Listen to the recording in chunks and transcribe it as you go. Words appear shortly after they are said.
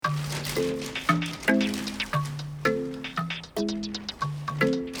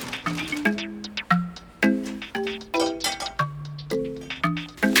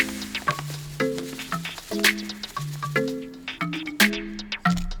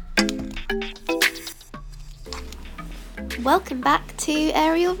Welcome back to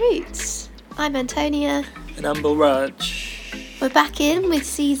Aerial Roots. I'm Antonia. And I'm Bill Raj. We're back in with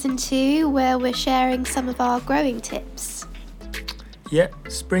season 2 where we're sharing some of our growing tips. Yeah,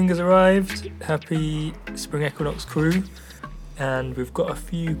 spring has arrived. Happy spring equinox crew. And we've got a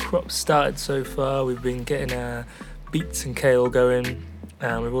few crops started so far. We've been getting beets and kale going.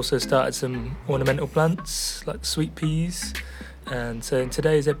 And we've also started some ornamental plants like sweet peas. And so in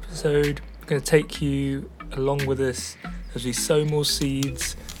today's episode, we're going to take you along with us as we sow more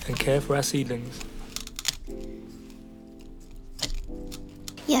seeds and care for our seedlings.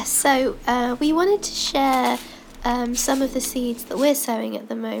 Yes, so we wanted to share some of the seeds that we're sowing at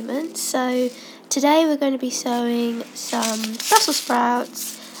the moment. So today we're going to be sowing some Brussels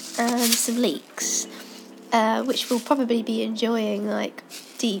sprouts and some leeks, which we'll probably be enjoying like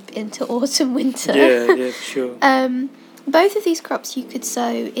deep into autumn, winter. Yeah, for sure. Both of these crops you could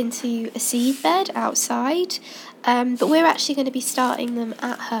sow into a seed bed outside, but we're actually going to be starting them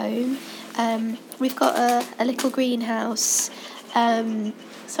at home. We've got a little greenhouse.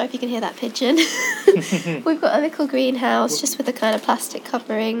 Sorry if you can hear that pigeon. We've got a little greenhouse just with a kind of plastic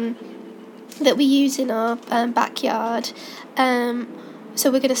covering that we use in our backyard. So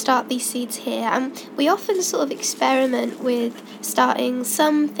we're going to start these seeds here, and we often sort of experiment with starting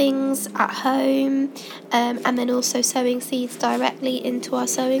some things at home and then also sowing seeds directly into our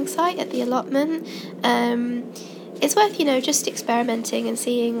sowing site at the allotment. It's worth, just experimenting and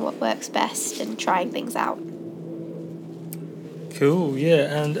seeing what works best and trying things out. Cool,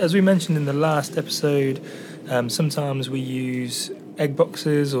 yeah, and as we mentioned in the last episode, sometimes we use egg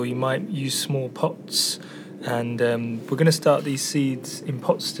boxes or you might use small pots. And we're going to start these seeds in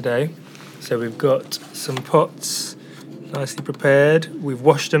pots today. So we've got some pots nicely prepared. We've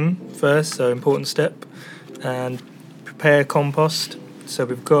washed them first, so important step. And prepare compost. So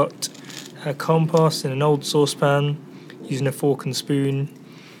we've got our compost in an old saucepan using a fork and spoon.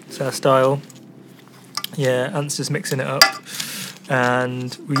 It's our style. Yeah, Ant's just mixing it up.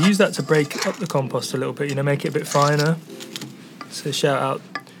 And we use that to break up the compost a little bit, make it a bit finer. So shout out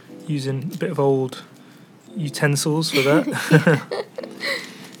using a bit of old utensils for that.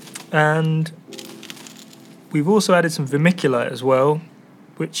 And we've also added some vermiculite as well,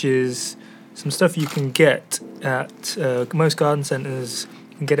 which is some stuff you can get at most garden centres.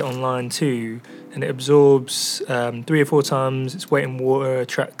 You can get it online too, and it absorbs 3 or 4 times its weight in water,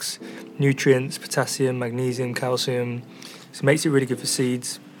 attracts nutrients, potassium, magnesium, calcium, so it makes it really good for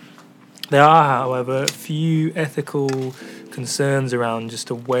seeds. There are, however, a few ethical concerns around just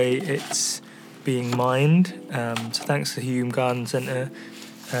the way it's being mined, so thanks to Hume Garden Centre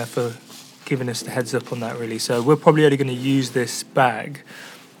for giving us the heads up on that, really. So we're probably only going to use this bag,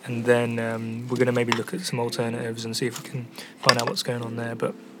 and then we're going to maybe look at some alternatives and see if we can find out what's going on there.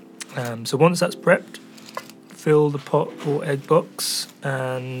 But so once that's prepped, fill the pot or egg box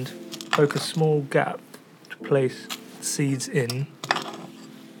and poke a small gap to place seeds in,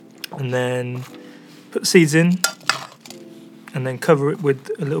 and then put the seeds in, and then cover it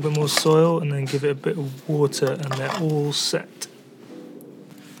with a little bit more soil, and then give it a bit of water, and they're all set.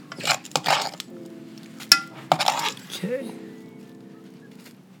 Okay.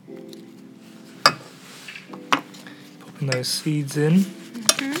 Popping those seeds in.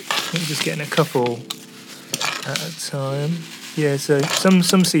 I think just getting a couple at a time. Yeah, so some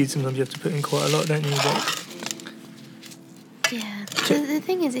seeds sometimes you have to put in quite a lot, don't you? Yeah. The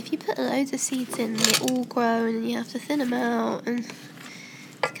thing is, if you put loads of seeds in, they all grow, and you have to thin them out, and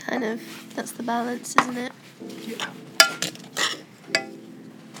it's kind of, that's the balance, isn't it? Yeah.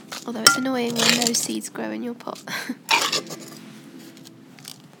 Although it's annoying when no seeds grow in your pot.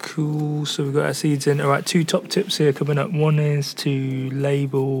 Cool, so we've got our seeds in. Alright, 2 top tips here coming up. One is to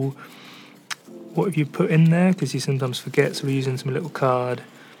label what have you put in there, because you sometimes forget, so we're using some little card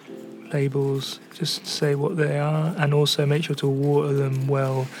labels, just say what they are, and also make sure to water them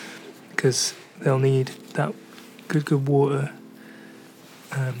well, because they'll need that good water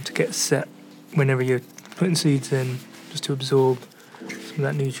to get set whenever you're putting seeds in, just to absorb some of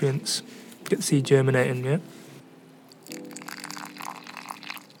that nutrients, get the seed germinating.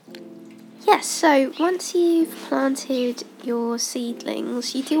 Yes, so once you've planted your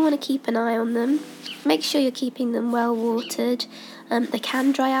seedlings, you do want to keep an eye on them. Make sure you're keeping them well watered. They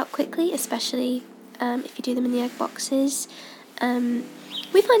can dry out quickly, especially if you do them in the egg boxes.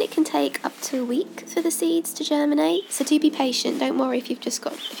 We find it can take up to a week for the seeds to germinate, so do be patient. Don't worry if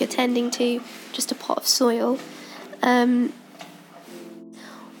you're tending to just a pot of soil.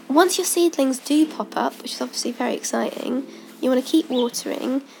 Once your seedlings do pop up, which is obviously very exciting, you want to keep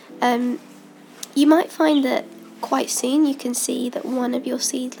watering. You might find that quite soon you can see that one of your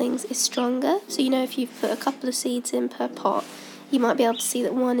seedlings is stronger. So if you've put a couple of seeds in per pot, you might be able to see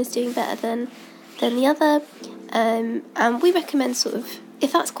that one is doing better than the other. And we recommend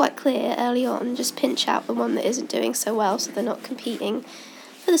if that's quite clear early on, just pinch out the one that isn't doing so well so they're not competing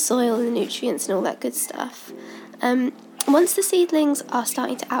for the soil and the nutrients and all that good stuff. Once the seedlings are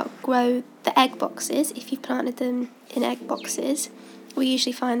starting to outgrow the egg boxes, if you've planted them in egg boxes, we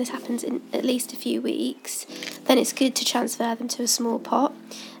usually find this happens in at least a few weeks, then it's good to transfer them to a small pot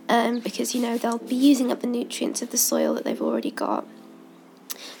because they'll be using up the nutrients of the soil that they've already got.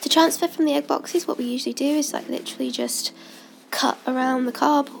 To transfer from the egg boxes, what we usually do is literally just cut around the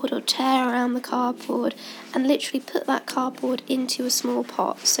cardboard or tear around the cardboard and literally put that cardboard into a small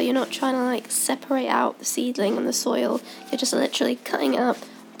pot. So you're not trying to separate out the seedling and the soil, you're just literally cutting it up,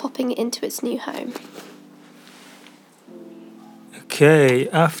 popping it into its new home. Okay,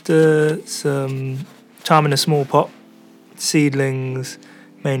 after some time in a small pot, seedlings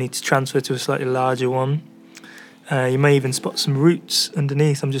may need to transfer to a slightly larger one. You may even spot some roots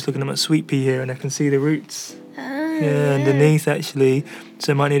underneath. I'm just looking at my sweet pea here and I can see the roots. Underneath actually,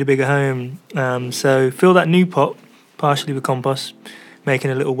 so it might need a bigger home. So fill that new pot partially with compost, making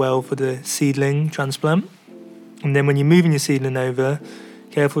a little well for the seedling transplant. And then when you're moving your seedling over,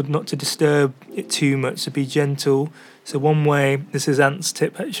 careful not to disturb it too much, so be gentle. So one way, this is Ant's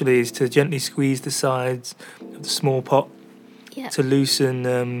tip actually, is to gently squeeze the sides of the small pot to loosen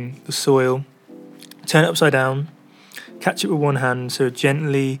the soil. Turn it upside down, catch it with one hand, so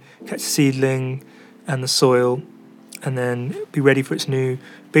gently catch the seedling and the soil, and then be ready for its new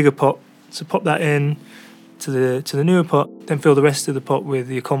bigger pot. So pop that in to the newer pot, then fill the rest of the pot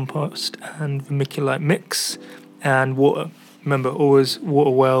with your compost and vermiculite mix and water. Remember, always water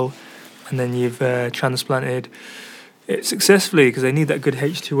well, and then you've transplanted it successfully because they need that good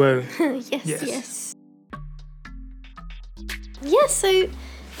H2O. Yes. Yeah, so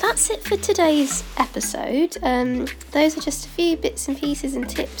that's it for today's episode. Those are just a few bits and pieces and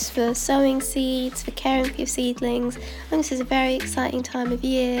tips for sowing seeds, for caring for your seedlings. I think this is a very exciting time of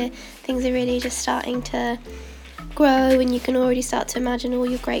year. Things are really just starting to grow and you can already start to imagine all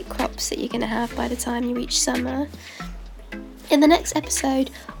your great crops that you're going to have by the time you reach summer. In the next episode,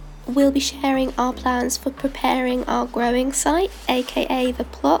 we'll be sharing our plans for preparing our growing site, aka the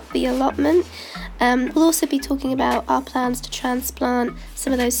plot, the allotment. We'll also be talking about our plans to transplant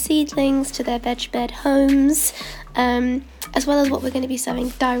some of those seedlings to their veg bed homes, as well as what we're going to be sowing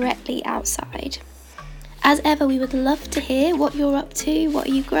directly outside. As ever, we would love to hear what you're up to, what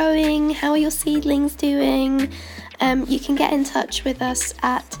are you growing, how are your seedlings doing. You can get in touch with us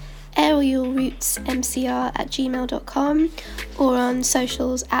at aerialrootsmcr@gmail.com or on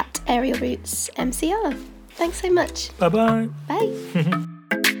socials at aerialrootsmcr. Thanks so much. Bye-bye. Bye.